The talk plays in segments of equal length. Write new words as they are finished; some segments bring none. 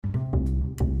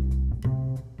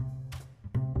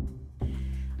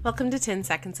Welcome to 10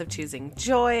 Seconds of Choosing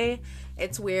Joy.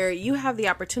 It's where you have the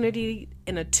opportunity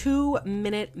in a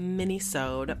 2-minute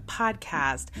minisode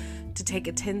podcast to take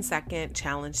a 10-second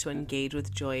challenge to engage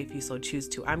with joy if you so choose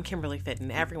to. I'm Kimberly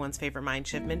Fitton, everyone's favorite mind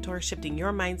shift mentor, shifting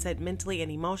your mindset mentally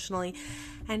and emotionally.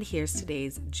 And here's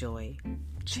today's joy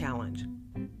challenge.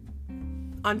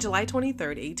 On July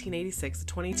 23rd, 1886, a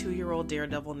 22-year-old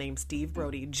daredevil named Steve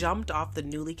Brodie jumped off the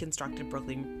newly constructed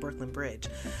Brooklyn Bridge.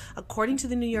 According to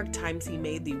the New York Times, he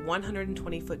made the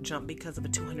 120-foot jump because of a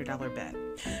 $200 bet.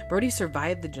 Brodie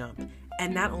survived the jump,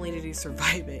 and not only did he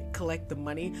survive it, collect the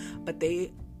money, but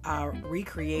they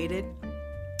recreated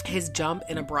his jump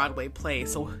in a Broadway play,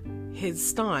 so his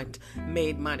stunt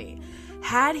made money.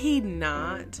 Had he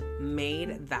not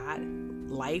made that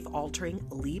life-altering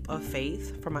leap of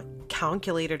faith from a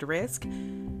calculated risk,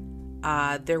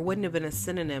 there wouldn't have been a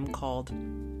synonym called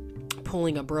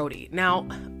pulling a Brodie. Now,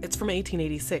 it's from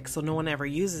 1886, so no one ever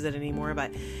uses it anymore,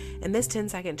 but in this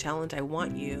 10-second challenge, I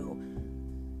want you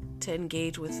to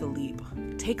engage with the leap.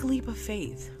 Take a leap of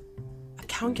faith, a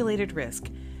calculated risk.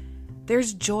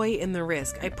 There's joy in the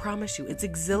risk. I promise you, it's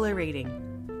exhilarating.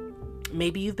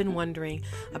 Maybe you've been wondering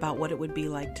about what it would be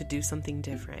like to do something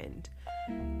different.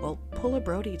 Well, pull a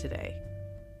Brodie today.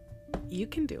 You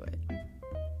can do it.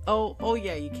 Oh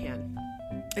yeah, you can.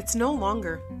 It's no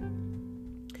longer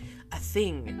a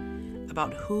thing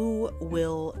about who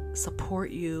will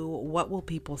support you, what will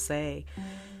people say.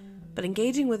 But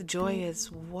engaging with joy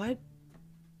is what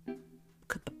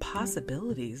could the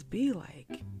possibilities be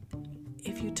like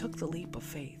if you took the leap of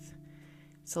faith.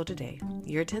 So today,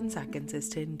 your 10 seconds is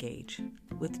to engage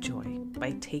with joy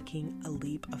by taking a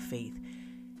leap of faith.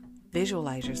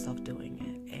 Visualize yourself doing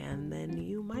it, and then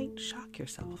you might shock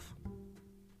yourself.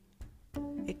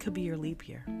 It could be your leap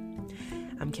year.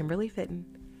 I'm Kimberly Fitton.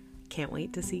 Can't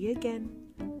wait to see you again.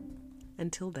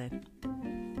 Until then.